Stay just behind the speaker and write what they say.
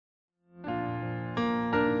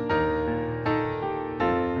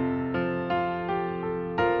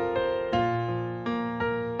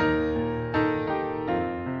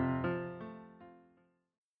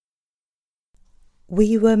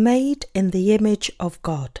We were made in the image of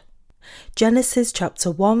God. Genesis chapter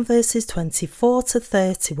 1 verses 24 to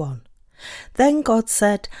 31. Then God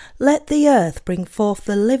said, "Let the earth bring forth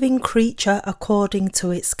the living creature according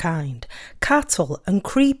to its kind, cattle and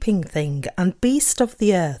creeping thing and beast of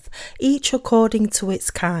the earth, each according to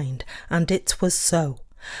its kind." And it was so.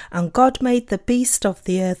 And God made the beast of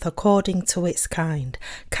the earth according to its kind,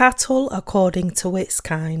 cattle according to its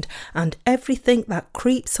kind, and everything that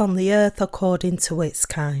creeps on the earth according to its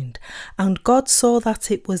kind. And God saw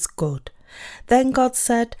that it was good. Then God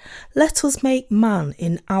said, "Let us make man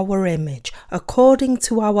in our image, according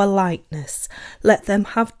to our likeness. Let them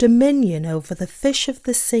have dominion over the fish of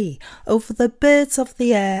the sea, over the birds of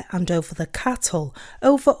the air, and over the cattle,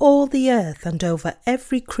 over all the earth, and over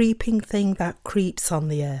every creeping thing that creeps on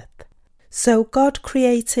the earth." So God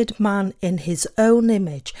created man in his own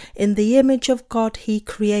image. In the image of God he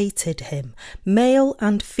created him. Male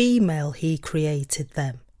and female he created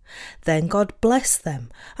them. Then God blessed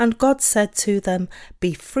them, and God said to them,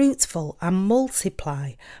 "Be fruitful and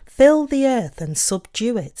multiply, fill the earth and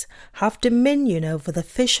subdue it, have dominion over the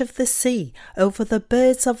fish of the sea, over the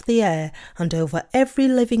birds of the air, and over every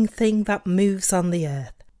living thing that moves on the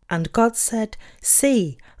earth." And God said,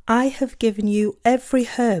 "See, I have given you every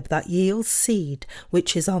herb that yields seed,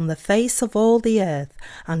 which is on the face of all the earth,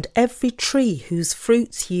 and every tree whose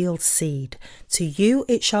fruits yield seed. To you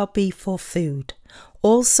it shall be for food.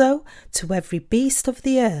 Also to every beast of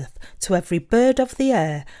the earth, to every bird of the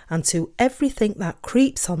air, and to everything that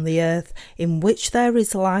creeps on the earth, in which there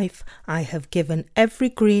is life, I have given every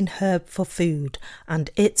green herb for food." And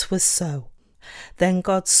it was so. Then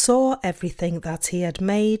God saw everything that he had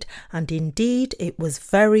made, and indeed it was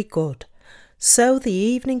very good. So the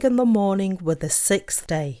evening and the morning were the sixth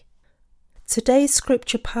day. Today's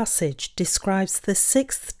scripture passage describes the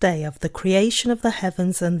sixth day of the creation of the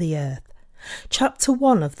heavens and the earth. Chapter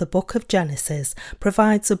 1 of the book of Genesis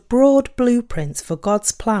provides a broad blueprint for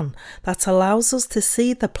God's plan that allows us to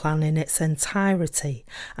see the plan in its entirety,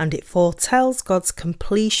 and it foretells God's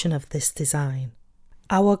completion of this design.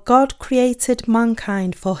 Our God created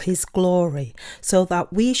mankind for his glory, so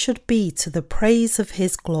that we should be to the praise of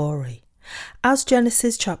his glory. As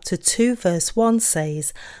Genesis chapter 2 verse 1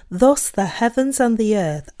 says, "Thus the heavens and the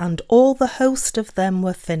earth and all the host of them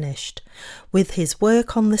were finished." With his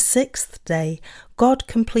work on the sixth day, God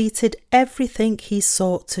completed everything he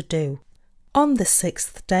sought to do. On the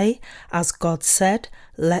sixth day, as God said,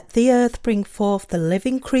 "Let the earth bring forth the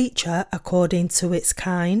living creature according to its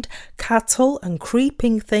kind, cattle and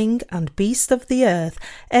creeping thing and beast of the earth,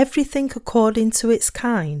 everything according to its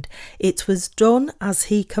kind." It was done as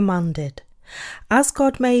he commanded. As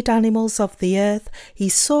God made animals of the earth, he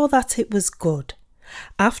saw that it was good.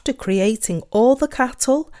 After creating all the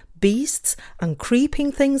cattle, beasts, and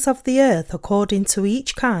creeping things of the earth according to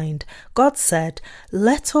each kind, God said,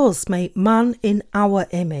 "Let us make man in our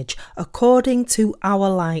image, according to our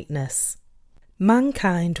likeness."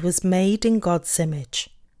 Mankind was made in God's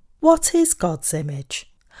image. What is God's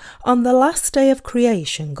image? On the last day of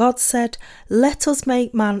creation, God said, "Let us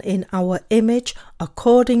make man in our image,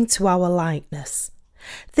 according to our likeness."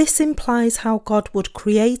 This implies how God would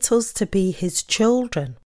create us to be his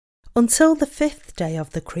children. Until the fifth day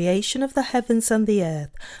of the creation of the heavens and the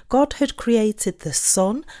earth, God had created the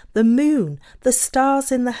sun, the moon, the stars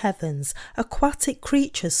in the heavens, aquatic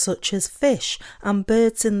creatures such as fish and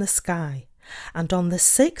birds in the sky. And on the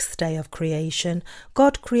sixth day of creation,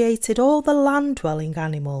 God created all the land-dwelling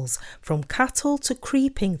animals, from cattle to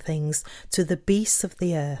creeping things to the beasts of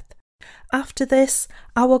the earth. After this,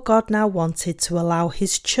 our God now wanted to allow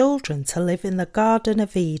his children to live in the Garden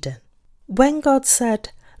of Eden. When God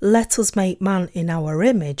said, "Let us make man in our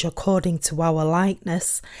image according to our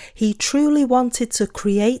likeness," he truly wanted to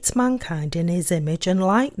create mankind in his image and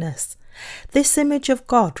likeness. This image of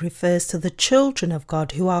God refers to the children of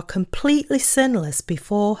God who are completely sinless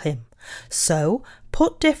before him. So,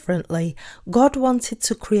 put differently, God wanted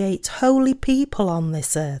to create holy people on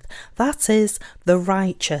this earth, that is, the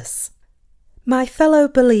righteous. My fellow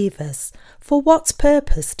believers, for what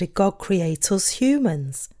purpose did God create us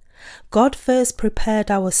humans? God first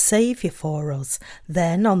prepared our Saviour for us.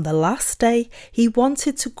 Then, on the last day, he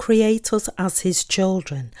wanted to create us as his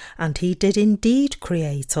children, and he did indeed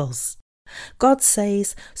create us. God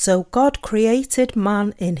says, "So God created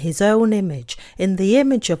man in his own image. In the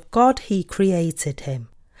image of God he created him."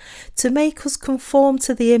 To make us conform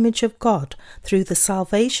to the image of God through the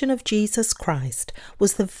salvation of Jesus Christ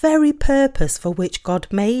was the very purpose for which God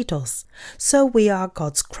made us. So we are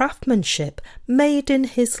God's craftsmanship, made in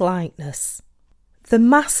his likeness. The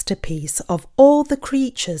masterpiece of all the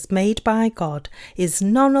creatures made by God is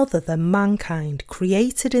none other than mankind,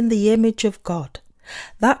 created in the image of God.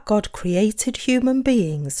 That God created human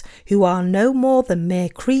beings, who are no more than mere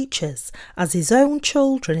creatures, as his own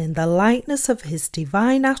children in the likeness of his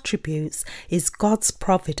divine attributes, is God's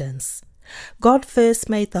providence. God first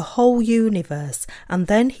made the whole universe, and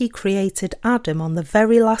then he created Adam on the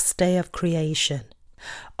very last day of creation.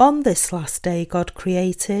 On this last day God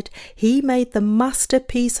created, he made the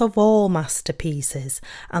masterpiece of all masterpieces,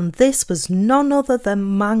 and this was none other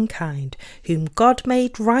than mankind, whom God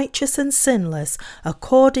made righteous and sinless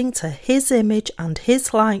according to his image and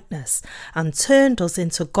his likeness, and turned us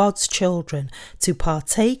into God's children to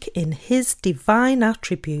partake in his divine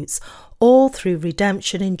attributes, all through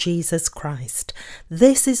redemption in Jesus Christ.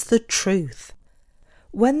 This is the truth.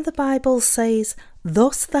 When the Bible says,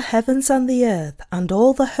 "Thus the heavens and the earth and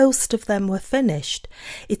all the host of them were finished,"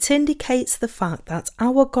 it indicates the fact that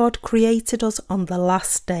our God created us on the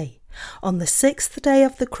last day. On the sixth day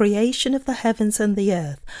of the creation of the heavens and the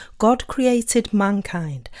earth, God created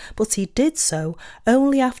mankind, but he did so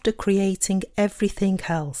only after creating everything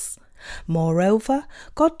else. Moreover,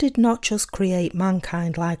 God did not just create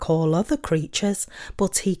mankind like all other creatures,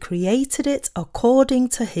 but he created it according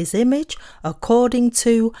to his image, according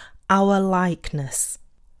to our likeness.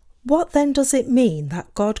 What then does it mean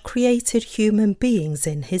that God created human beings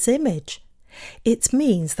in his image? It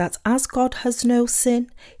means that as God has no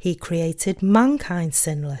sin, he created mankind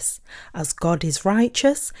sinless. As God is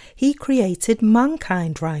righteous, he created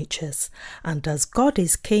mankind righteous. And as God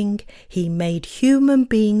is king, he made human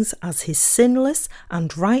beings as his sinless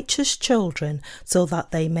and righteous children, so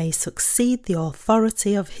that they may succeed the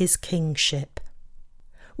authority of his kingship.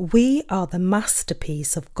 We are the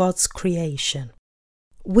masterpiece of God's creation.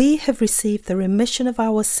 We have received the remission of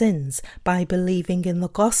our sins by believing in the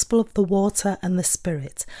gospel of the water and the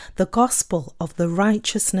Spirit, the gospel of the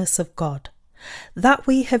righteousness of God. That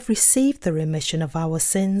we have received the remission of our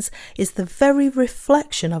sins is the very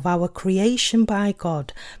reflection of our creation by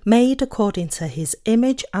God, made according to his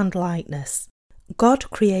image and likeness.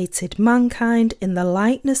 God created mankind in the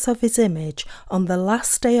likeness of his image on the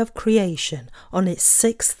last day of creation, on its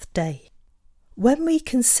sixth day. When we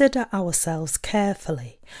consider ourselves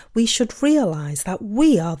carefully, we should realize that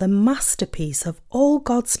we are the masterpiece of all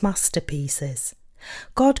God's masterpieces.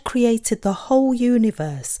 God created the whole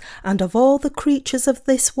universe, and of all the creatures of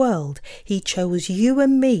this world, he chose you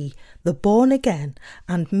and me, the born again,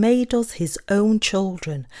 and made us his own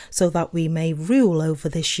children, so that we may rule over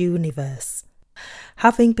this universe.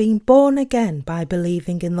 Having been born again by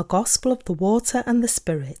believing in the gospel of the water and the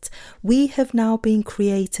Spirit, we have now been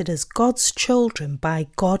created as God's children by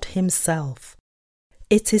God himself.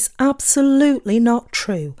 It is absolutely not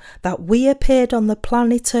true that we appeared on the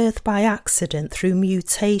planet Earth by accident through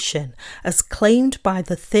mutation, as claimed by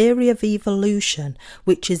the theory of evolution,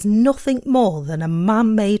 which is nothing more than a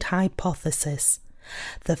man-made hypothesis.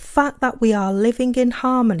 The fact that we are living in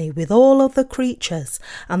harmony with all other creatures,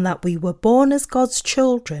 and that we were born as God's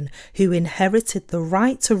children who inherited the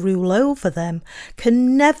right to rule over them,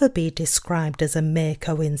 can never be described as a mere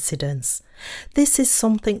coincidence. This is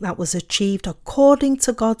something that was achieved according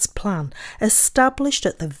to God's plan, established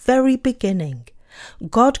at the very beginning.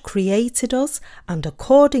 God created us, and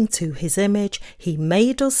according to his image, he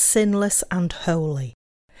made us sinless and holy.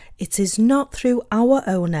 It is not through our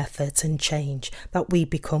own effort and change that we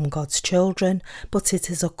become God's children, but it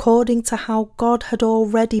is according to how God had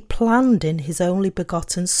already planned in his only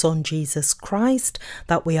begotten Son, Jesus Christ,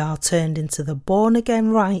 that we are turned into the born-again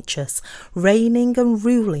righteous, reigning and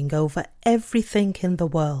ruling over everything in the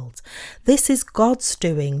world. This is God's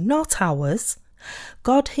doing, not ours.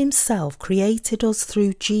 God himself created us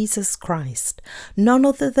through Jesus Christ. None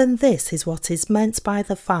other than this is what is meant by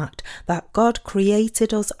the fact that God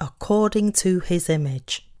created us according to his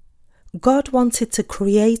image. God wanted to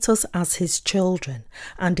create us as his children,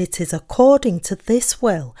 and it is according to this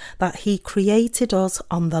will that he created us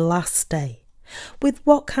on the last day. With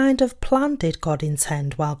what kind of plan did God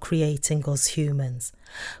intend while creating us humans?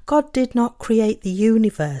 God did not create the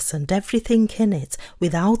universe and everything in it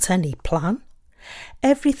without any plan.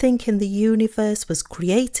 Everything in the universe was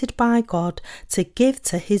created by God to give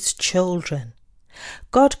to his children.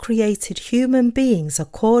 God created human beings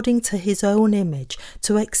according to his own image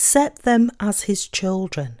to accept them as his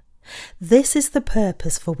children. This is the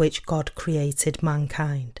purpose for which God created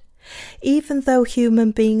mankind. Even though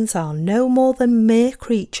human beings are no more than mere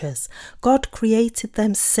creatures, God created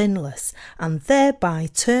them sinless and thereby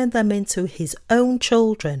turned them into his own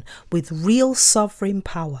children with real sovereign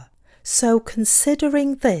power. So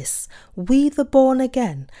considering this, we the born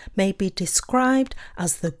again may be described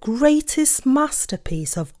as the greatest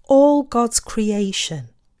masterpiece of all God's creation.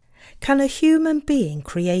 Can a human being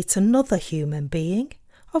create another human being?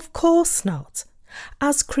 Of course not.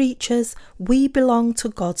 As creatures, we belong to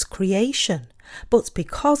God's creation, but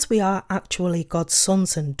because we are actually God's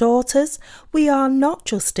sons and daughters, we are not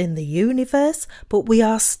just in the universe, but we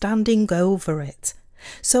are standing over it.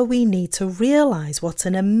 So we need to realise what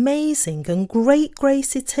an amazing and great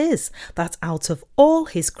grace it is that out of all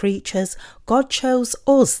his creatures, God chose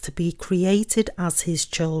us to be created as his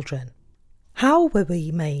children. How were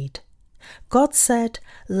we made? God said,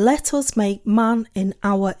 "Let us make man in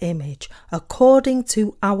our image, according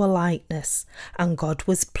to our likeness." And God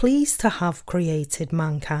was pleased to have created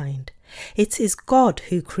mankind. It is God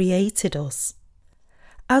who created us.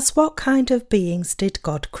 As what kind of beings did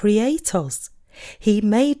God create us? He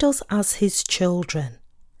made us as his children.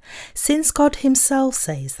 Since God himself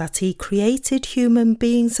says that he created human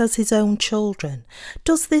beings as his own children,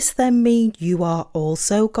 does this then mean you are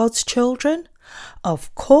also God's children?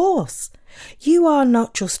 Of course. You are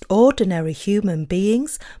not just ordinary human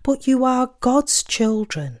beings, but you are God's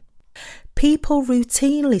children. People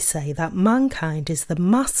routinely say that mankind is the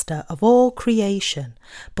master of all creation,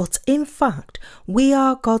 but in fact, we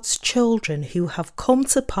are God's children who have come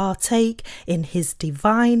to partake in his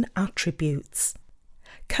divine attributes.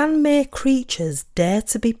 Can mere creatures dare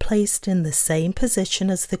to be placed in the same position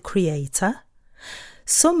as the Creator?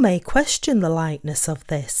 Some may question the likeness of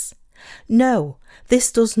this. No,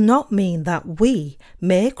 this does not mean that we,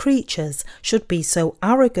 mere creatures, should be so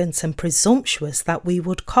arrogant and presumptuous that we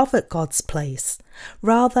would covet God's place.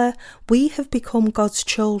 Rather, we have become God's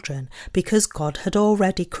children because God had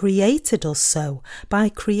already created us so by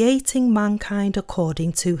creating mankind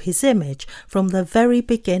according to his image from the very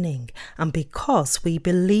beginning, and because we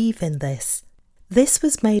believe in this. This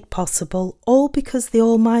was made possible all because the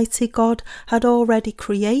Almighty God had already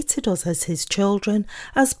created us as his children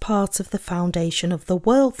as part of the foundation of the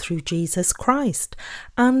world through Jesus Christ,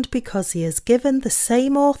 and because he has given the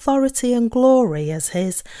same authority and glory as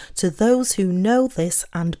his to those who know this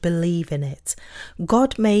and believe in it.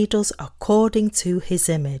 God made us according to his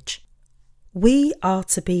image. We are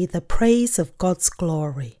to be the praise of God's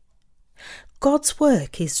glory. God's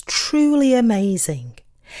work is truly amazing.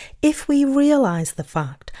 If we realise the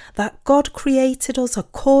fact that God created us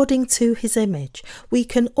according to his image, we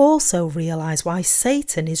can also realise why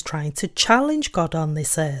Satan is trying to challenge God on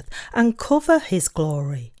this earth and cover his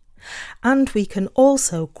glory. And we can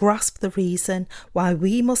also grasp the reason why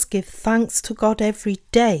we must give thanks to God every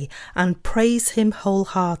day and praise him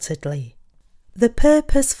wholeheartedly. The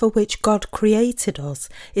purpose for which God created us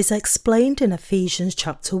is explained in Ephesians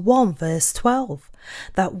chapter 1 verse 12,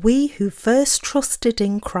 that we who first trusted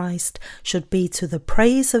in Christ should be to the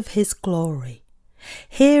praise of his glory.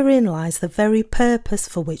 Herein lies the very purpose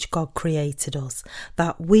for which God created us,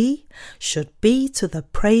 that we should be to the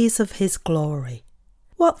praise of his glory.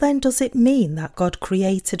 What then does it mean that God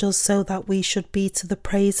created us so that we should be to the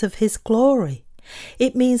praise of his glory?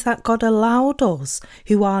 It means that God allowed us,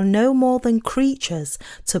 who are no more than creatures,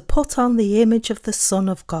 to put on the image of the Son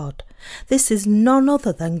of God. This is none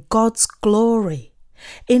other than God's glory.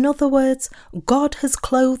 In other words, God has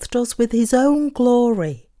clothed us with his own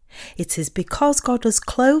glory. It is because God has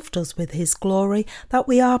clothed us with his glory that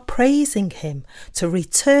we are praising him to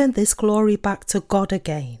return this glory back to God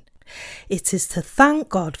again. It is to thank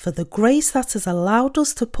God for the grace that has allowed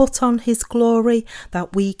us to put on his glory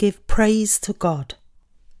that we give praise to God.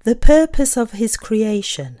 The purpose of his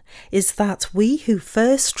creation is that we who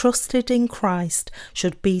first trusted in Christ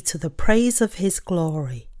should be to the praise of his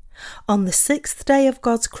glory. On the sixth day of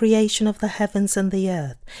God's creation of the heavens and the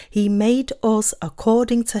earth, he made us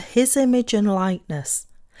according to his image and likeness.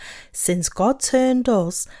 Since God turned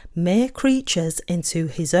us, mere creatures, into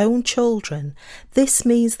his own children, this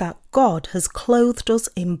means that God has clothed us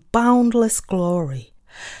in boundless glory.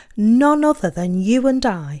 None other than you and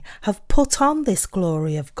I have put on this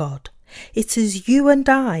glory of God. It is you and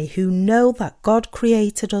I who know that God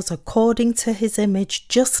created us according to his image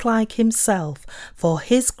just like himself, for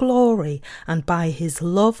his glory and by his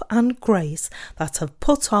love and grace that have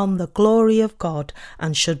put on the glory of God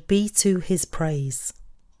and should be to his praise.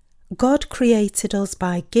 God created us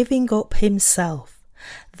by giving up himself.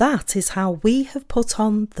 That is how we have put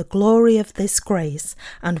on the glory of this grace,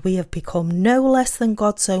 and we have become no less than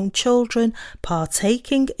God's own children,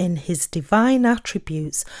 partaking in his divine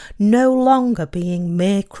attributes, no longer being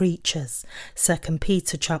mere creatures. 2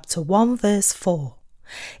 Peter chapter 1 verse 4.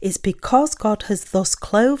 It's because God has thus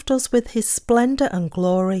clothed us with his splendour and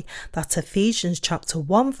glory that Ephesians chapter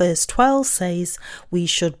 1 verse 12 says we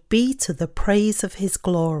should be to the praise of his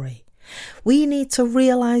glory. We need to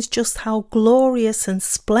realise just how glorious and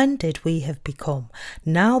splendid we have become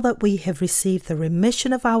now that we have received the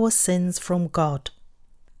remission of our sins from God.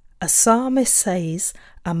 A psalmist says,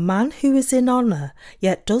 "A man who is in honour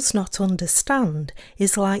yet does not understand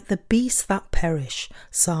is like the beasts that perish."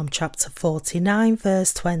 Psalm chapter 49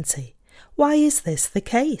 verse 20. Why is this the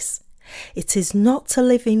case? It is not to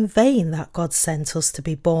live in vain that God sent us to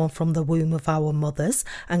be born from the womb of our mothers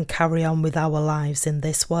and carry on with our lives in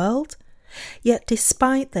this world. Yet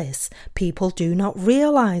despite this, people do not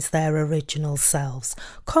realise their original selves,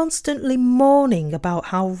 constantly mourning about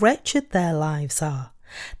how wretched their lives are.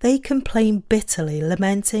 They complain bitterly,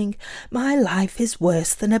 lamenting, "My life is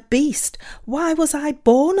worse than a beast. Why was I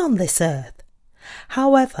born on this earth?"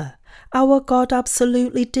 However, our God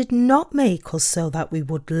absolutely did not make us so that we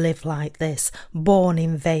would live like this, born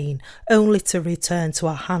in vain, only to return to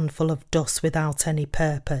a handful of dust without any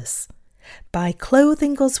purpose. By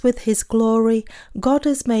clothing us with his glory, God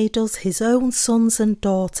has made us his own sons and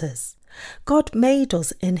daughters. God made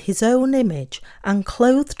us in his own image and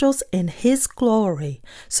clothed us in his glory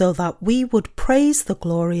so that we would praise the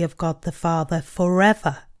glory of God the Father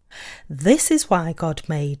forever. This is why God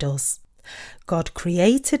made us. God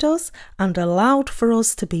created us and allowed for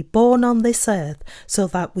us to be born on this earth so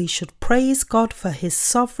that we should praise God for his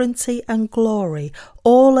sovereignty and glory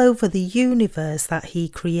all over the universe that he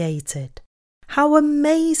created. How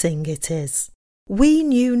amazing it is! We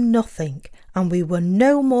knew nothing, and we were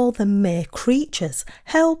no more than mere creatures,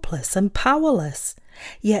 helpless and powerless.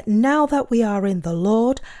 Yet now that we are in the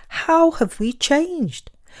Lord, how have we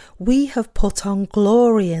changed? We have put on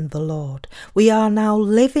glory in the Lord. We are now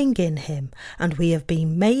living in him, and we have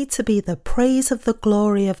been made to be the praise of the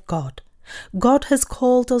glory of God. God has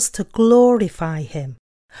called us to glorify him.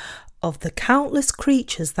 Of the countless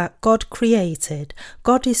creatures that God created,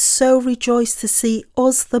 God is so rejoiced to see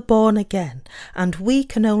us the born again, and we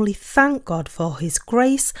can only thank God for his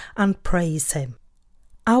grace and praise him.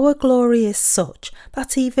 Our glory is such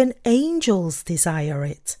that even angels desire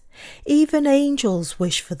it. Even angels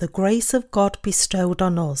wish for the grace of God bestowed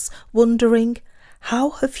on us, wondering, how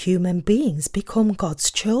have human beings become God's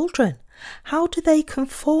children? How do they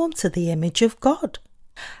conform to the image of God?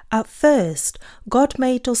 At first, God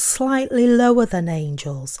made us slightly lower than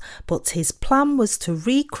angels, but his plan was to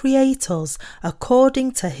recreate us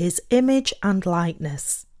according to his image and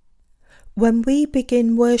likeness. When we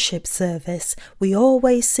begin worship service, we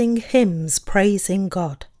always sing hymns praising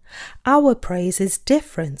God. Our praise is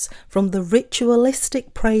different from the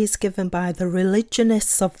ritualistic praise given by the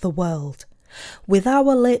religionists of the world. With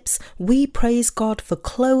our lips, we praise God for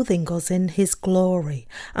clothing us in his glory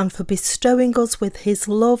and for bestowing us with his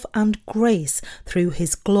love and grace through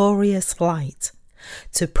his glorious light.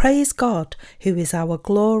 To praise God, who is our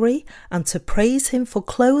glory, and to praise him for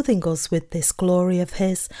clothing us with this glory of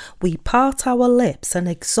his, we part our lips and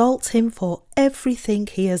exalt him for everything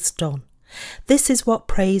he has done. This is what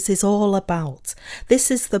praise is all about.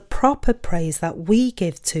 This is the proper praise that we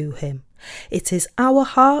give to him. It is our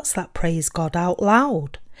hearts that praise God out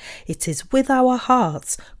loud. It is with our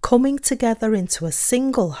hearts coming together into a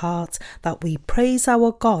single heart that we praise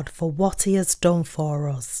our God for what he has done for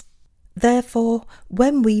us. Therefore,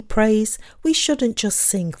 when we praise, we shouldn't just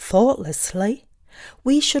sing thoughtlessly.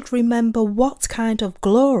 We should remember what kind of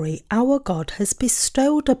glory our God has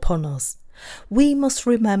bestowed upon us. We must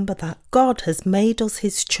remember that God has made us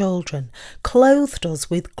his children, clothed us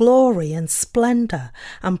with glory and splendour,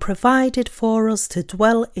 and provided for us to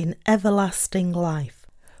dwell in everlasting life.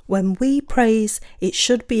 When we praise, it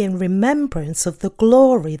should be in remembrance of the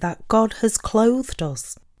glory that God has clothed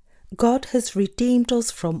us. God has redeemed us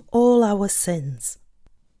from all our sins.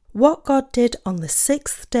 What God did on the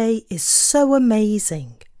sixth day is so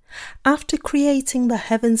amazing. After creating the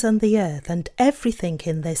heavens and the earth and everything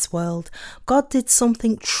in this world, God did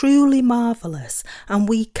something truly marvellous, and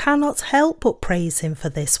we cannot help but praise him for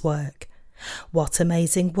this work. What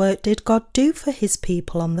amazing work did God do for his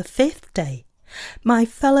people on the fifth day? My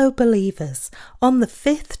fellow believers, on the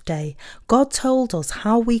fifth day, God told us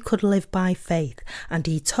how we could live by faith, and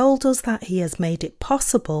he told us that he has made it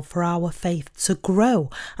possible for our faith to grow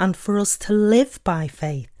and for us to live by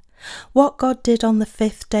faith. What God did on the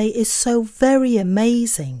fifth day is so very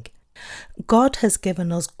amazing. God has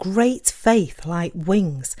given us great faith like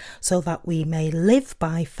wings so that we may live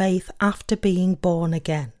by faith after being born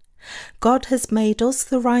again. God has made us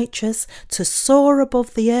the righteous to soar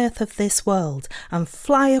above the earth of this world and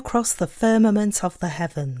fly across the firmament of the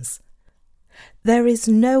heavens. There is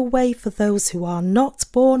no way for those who are not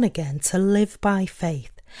born again to live by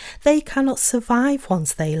faith. They cannot survive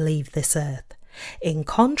once they leave this earth. In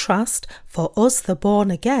contrast, for us the born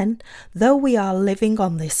again, though we are living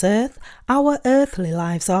on this earth, our earthly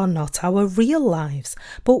lives are not our real lives,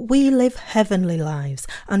 but we live heavenly lives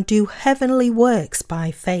and do heavenly works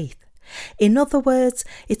by faith. In other words,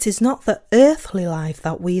 it is not the earthly life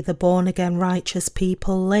that we the born again righteous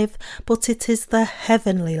people live, but it is the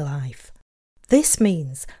heavenly life. This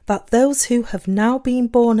means that those who have now been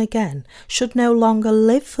born again should no longer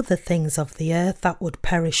live for the things of the earth that would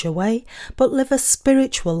perish away, but live a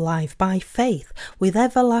spiritual life by faith with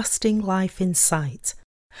everlasting life in sight.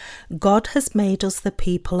 God has made us the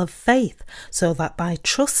people of faith, so that by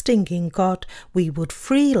trusting in God we would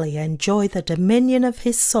freely enjoy the dominion of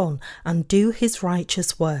His Son and do His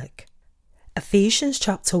righteous work. Ephesians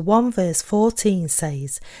chapter 1 verse 14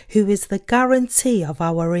 says, "Who is the guarantee of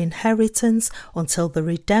our inheritance until the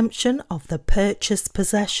redemption of the purchased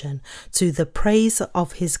possession to the praise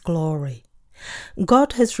of His glory."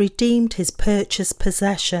 God has redeemed His purchased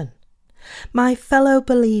possession. My fellow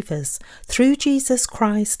believers, through Jesus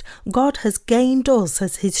Christ, God has gained us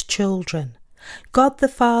as His children. God the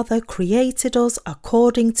Father created us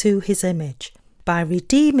according to His image. By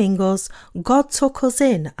redeeming us, God took us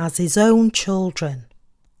in as His own children.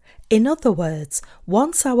 In other words,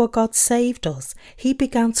 once our God saved us, He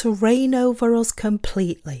began to reign over us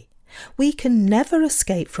completely. We can never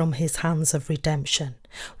escape from His hands of redemption.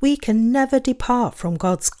 We can never depart from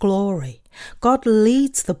God's glory. God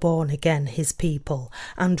leads the born again, His people,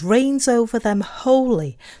 and reigns over them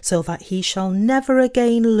wholly, so that He shall never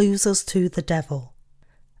again lose us to the devil.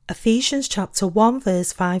 Ephesians chapter 1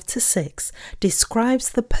 verse 5 to 6 describes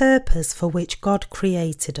the purpose for which God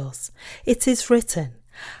created us. It is written,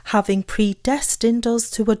 "Having predestined us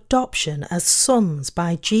to adoption as sons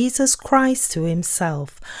by Jesus Christ to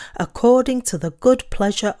Himself, according to the good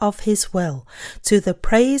pleasure of His will, to the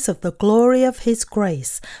praise of the glory of His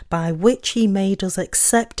grace, by which He made us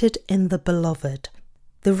accepted in the Beloved."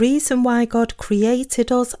 The reason why God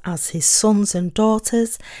created us as His sons and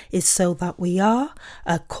daughters is so that we are,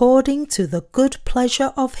 according to the good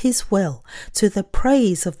pleasure of His will, to the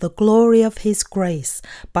praise of the glory of His grace,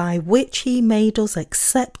 by which He made us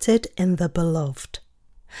accepted in the Beloved.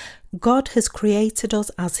 God has created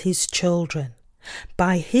us as His children.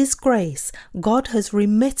 By His grace, God has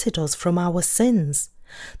remitted us from our sins.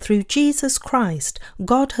 Through Jesus Christ,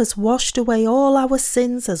 God has washed away all our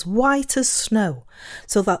sins as white as snow,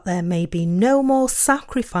 so that there may be no more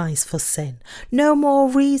sacrifice for sin, no more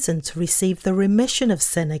reason to receive the remission of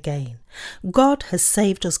sin again. God has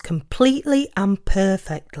saved us completely and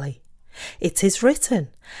perfectly. It is written,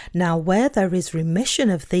 "Now where there is remission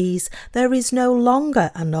of these, there is no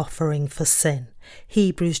longer an offering for sin."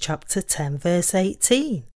 Hebrews chapter 10 verse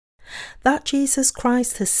 18. That Jesus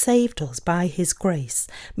Christ has saved us by His grace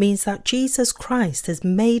means that Jesus Christ has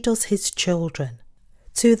made us His children.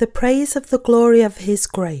 To the praise of the glory of His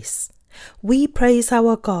grace. We praise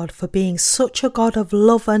our God for being such a God of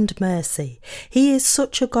love and mercy. He is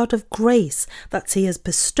such a God of grace that He has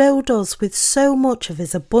bestowed us with so much of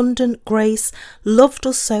His abundant grace, loved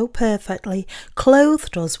us so perfectly,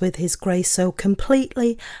 clothed us with His grace so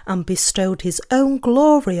completely, and bestowed His own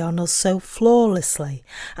glory on us so flawlessly.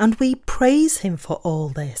 And we praise Him for all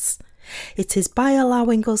this. It is by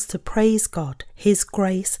allowing us to praise God, His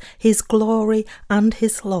grace, His glory, and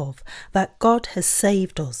His love that God has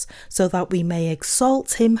saved us, so that we may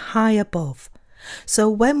exalt Him high above. So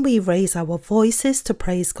when we raise our voices to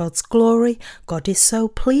praise God's glory, God is so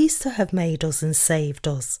pleased to have made us and saved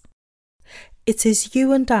us. It is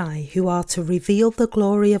you and I who are to reveal the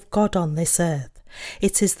glory of God on this earth.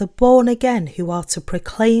 It is the born again who are to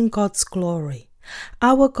proclaim God's glory.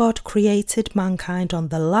 Our God created mankind on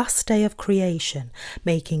the last day of creation,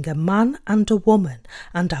 making a man and a woman,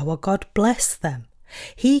 and our God blessed them.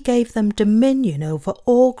 He gave them dominion over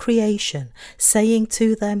all creation, saying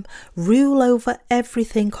to them, "Rule over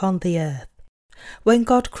everything on the earth." When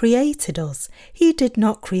God created us, He did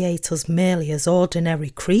not create us merely as ordinary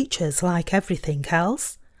creatures like everything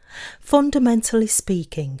else. Fundamentally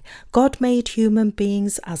speaking, God made human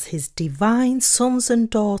beings as His divine sons and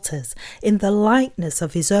daughters in the likeness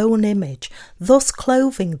of His own image, thus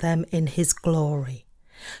clothing them in His glory.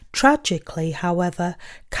 Tragically, however,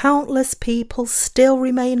 countless people still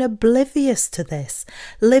remain oblivious to this,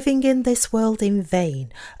 living in this world in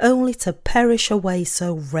vain, only to perish away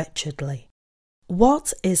so wretchedly.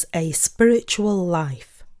 What is a spiritual life?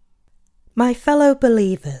 My fellow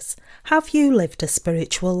believers, have you lived a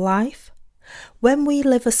spiritual life? When we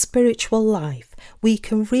live a spiritual life, we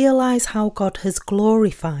can realize how God has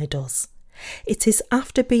glorified us. It is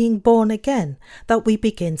after being born again that we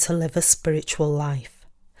begin to live a spiritual life.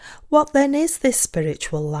 What then is this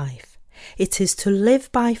spiritual life? It is to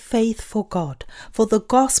live by faith for God, for the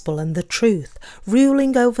gospel and the truth,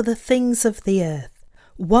 ruling over the things of the earth.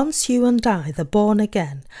 Once you and I, the born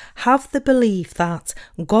again, have the belief that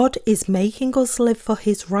God is making us live for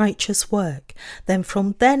his righteous work, then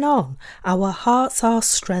from then on our hearts are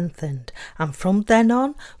strengthened, and from then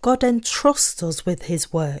on God entrusts us with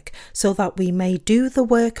his work so that we may do the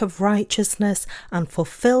work of righteousness and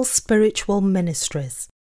fulfill spiritual ministries.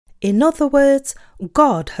 In other words,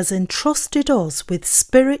 God has entrusted us with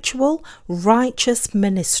spiritual, righteous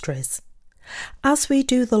ministries. As we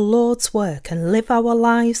do the Lord's work and live our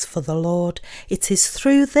lives for the Lord, it is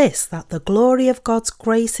through this that the glory of God's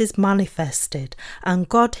grace is manifested and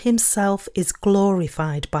God himself is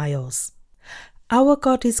glorified by us. Our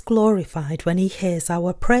God is glorified when he hears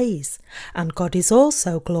our praise, and God is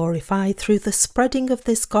also glorified through the spreading of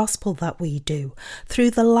this gospel that we do,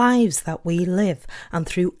 through the lives that we live, and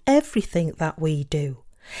through everything that we do.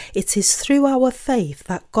 It is through our faith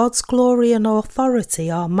that God's glory and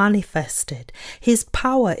authority are manifested, his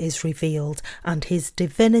power is revealed, and his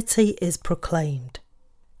divinity is proclaimed.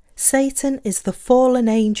 Satan is the fallen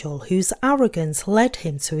angel whose arrogance led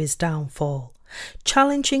him to his downfall.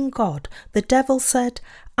 Challenging God, the devil said,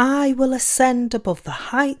 "I will ascend above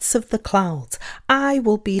the heights of the clouds. I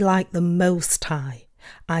will be like the Most High."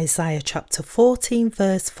 Isaiah chapter 14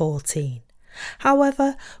 verse 14.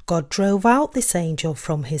 However, God drove out this angel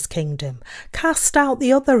from his kingdom, cast out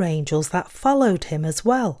the other angels that followed him as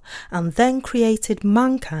well, and then created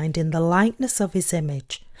mankind in the likeness of his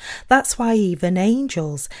image. That's why even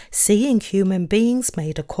angels, seeing human beings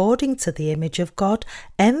made according to the image of God,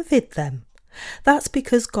 envied them. That's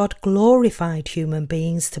because God glorified human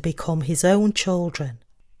beings to become his own children.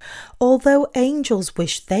 Although angels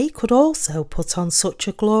wished they could also put on such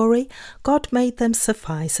a glory, God made them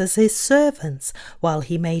suffice as his servants, while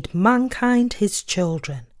he made mankind his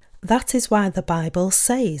children. That is why the Bible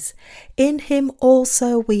says, "In him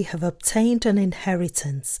also we have obtained an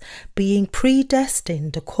inheritance, being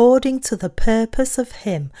predestined according to the purpose of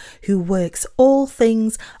him who works all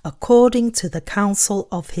things according to the counsel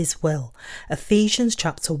of his will." Ephesians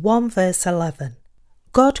chapter 1 verse 11.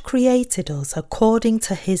 God created us according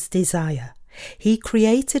to his desire. He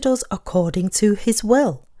created us according to his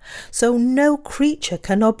will. So no creature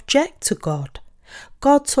can object to God.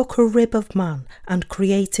 God took a rib of man and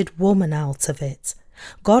created woman out of it.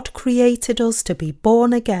 God created us to be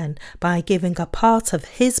born again by giving a part of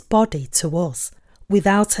his body to us.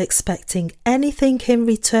 Without expecting anything in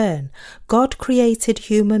return, God created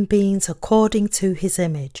human beings according to his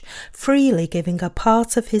image, freely giving a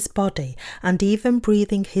part of his body and even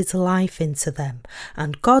breathing his life into them,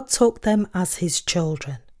 and God took them as his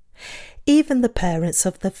children. Even the parents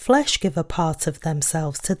of the flesh give a part of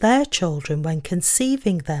themselves to their children when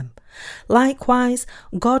conceiving them. Likewise,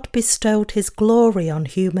 God bestowed his glory on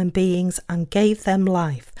human beings and gave them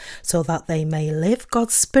life, so that they may live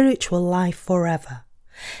God's spiritual life forever.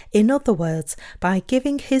 In other words, by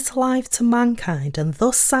giving his life to mankind and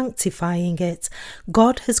thus sanctifying it,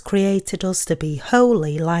 God has created us to be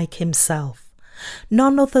holy like himself.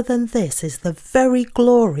 None other than this is the very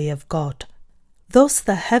glory of God. Thus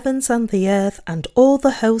the heavens and the earth and all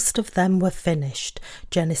the host of them were finished.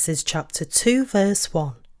 Genesis chapter 2 verse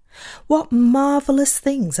 1. What marvellous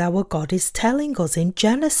things our God is telling us in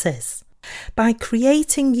Genesis. By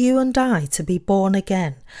creating you and I to be born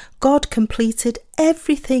again, God completed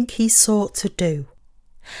everything he sought to do.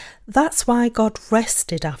 That's why God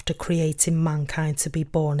rested after creating mankind to be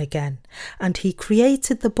born again, and he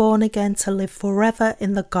created the born again to live forever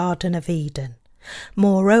in the Garden of Eden.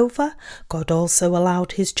 Moreover, God also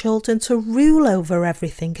allowed his children to rule over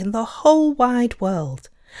everything in the whole wide world.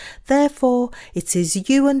 Therefore, it is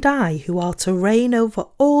you and I who are to reign over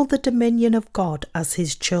all the dominion of God as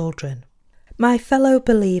his children. My fellow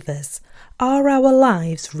believers, are our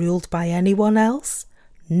lives ruled by anyone else?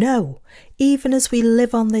 No, even as we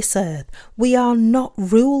live on this earth, we are not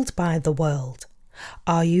ruled by the world.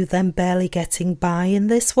 Are you then barely getting by in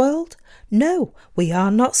this world? No, we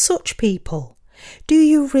are not such people. Do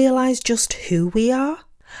you realize just who we are?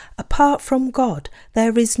 Apart from God,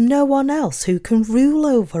 there is no one else who can rule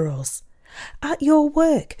over us. At your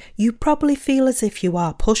work, you probably feel as if you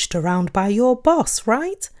are pushed around by your boss,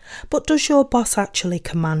 right? But does your boss actually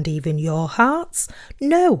command even your hearts?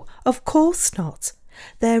 No, of course not.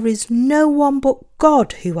 There is no one but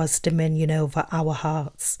God who has dominion over our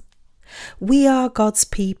hearts. We are God's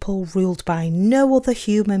people, ruled by no other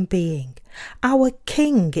human being. Our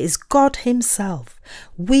King is God himself.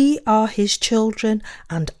 We are his children,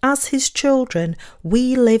 and as his children,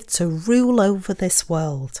 we live to rule over this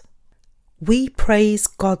world. We praise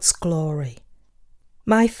God's glory.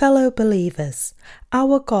 My fellow believers,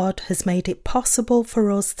 our God has made it possible for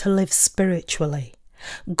us to live spiritually.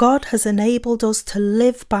 God has enabled us to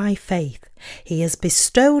live by faith. He has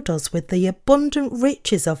bestowed us with the abundant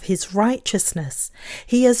riches of his righteousness.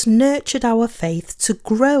 He has nurtured our faith to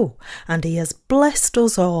grow, and he has blessed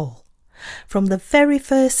us all. From the very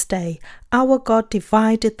first day, our God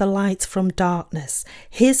divided the light from darkness,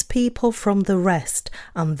 his people from the rest,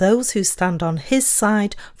 and those who stand on his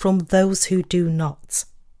side from those who do not.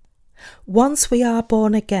 Once we are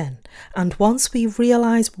born again, and once we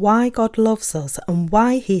realise why God loves us and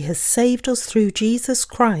why he has saved us through Jesus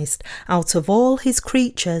Christ out of all his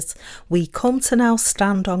creatures, we come to now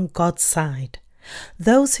stand on God's side.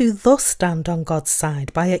 Those who thus stand on God's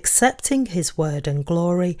side by accepting his word and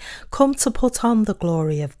glory come to put on the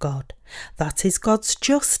glory of God. That is God's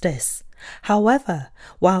justice. However,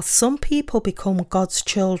 while some people become God's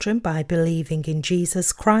children by believing in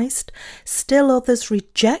Jesus Christ, still others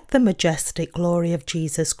reject the majestic glory of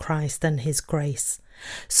Jesus Christ and his grace.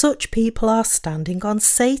 Such people are standing on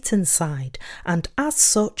Satan's side, and as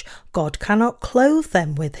such, God cannot clothe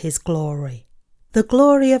them with his glory. The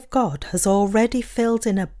glory of God has already filled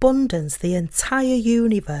in abundance the entire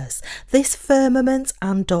universe, this firmament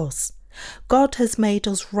and us. God has made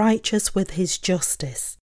us righteous with his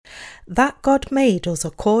justice. That God made us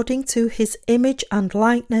according to his image and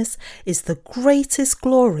likeness is the greatest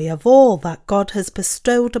glory of all that God has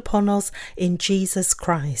bestowed upon us in Jesus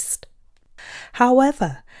Christ.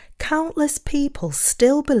 However, countless people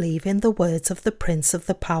still believe in the words of the prince of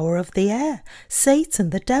the power of the air, Satan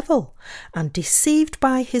the devil, and deceived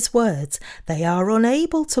by his words, they are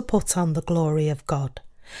unable to put on the glory of God.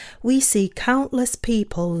 We see countless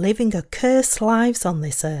people living accursed lives on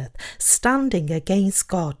this earth, standing against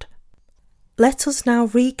God. Let us now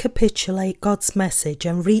recapitulate God's message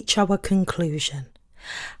and reach our conclusion.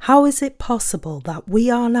 How is it possible that we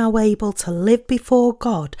are now able to live before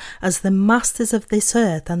God as the masters of this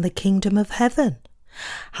earth and the kingdom of heaven?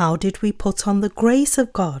 How did we put on the grace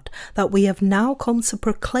of God that we have now come to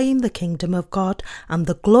proclaim the kingdom of God and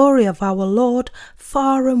the glory of our Lord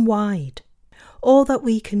far and wide? All that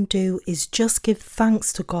we can do is just give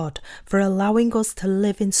thanks to God for allowing us to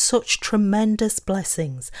live in such tremendous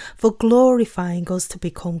blessings, for glorifying us to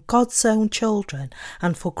become God's own children,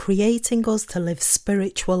 and for creating us to live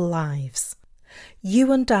spiritual lives.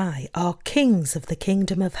 You and I are kings of the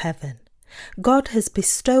kingdom of heaven. God has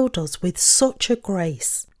bestowed us with such a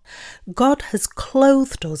grace. God has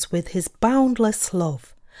clothed us with his boundless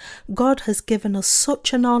love. God has given us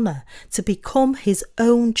such an honour to become his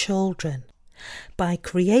own children. By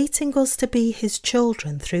creating us to be his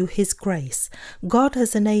children through his grace, God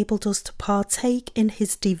has enabled us to partake in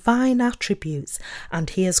his divine attributes,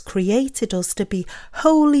 and he has created us to be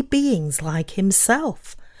holy beings like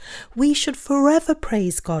himself. We should forever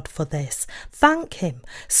praise God for this, thank him,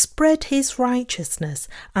 spread his righteousness,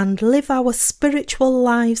 and live our spiritual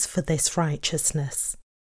lives for this righteousness.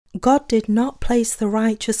 God did not place the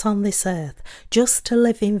righteous on this earth just to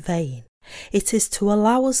live in vain. It is to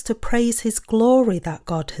allow us to praise his glory that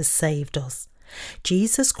God has saved us.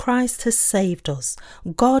 Jesus Christ has saved us.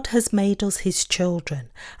 God has made us his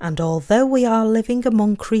children, and although we are living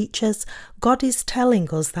among creatures, God is telling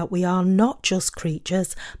us that we are not just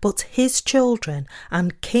creatures, but his children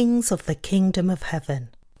and kings of the kingdom of heaven.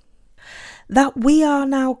 That we are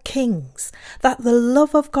now kings, that the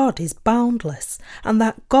love of God is boundless, and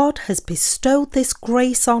that God has bestowed this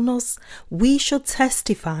grace on us, we should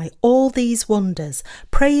testify all these wonders,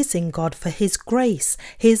 praising God for his grace,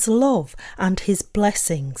 his love, and his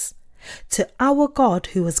blessings. To our God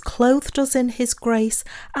who has clothed us in his grace,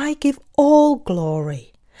 I give all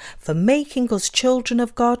glory. For making us children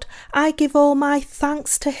of God, I give all my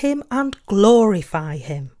thanks to him and glorify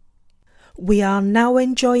him. We are now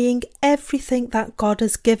enjoying everything that God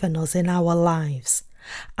has given us in our lives.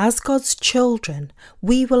 As God's children,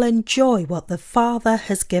 we will enjoy what the Father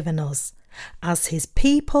has given us. As his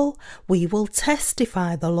people, we will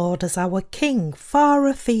testify the Lord as our King far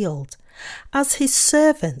afield. As his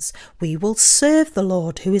servants, we will serve the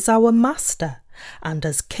Lord who is our Master. And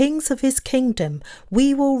as kings of his kingdom,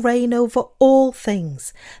 we will reign over all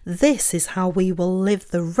things. This is how we will live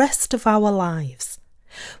the rest of our lives.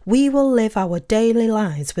 We will live our daily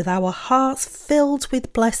lives with our hearts filled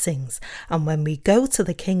with blessings, and when we go to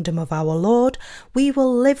the kingdom of our Lord, we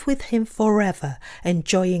will live with him forever,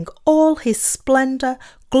 enjoying all his splendour,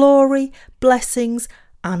 glory, blessings,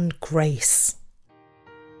 and grace.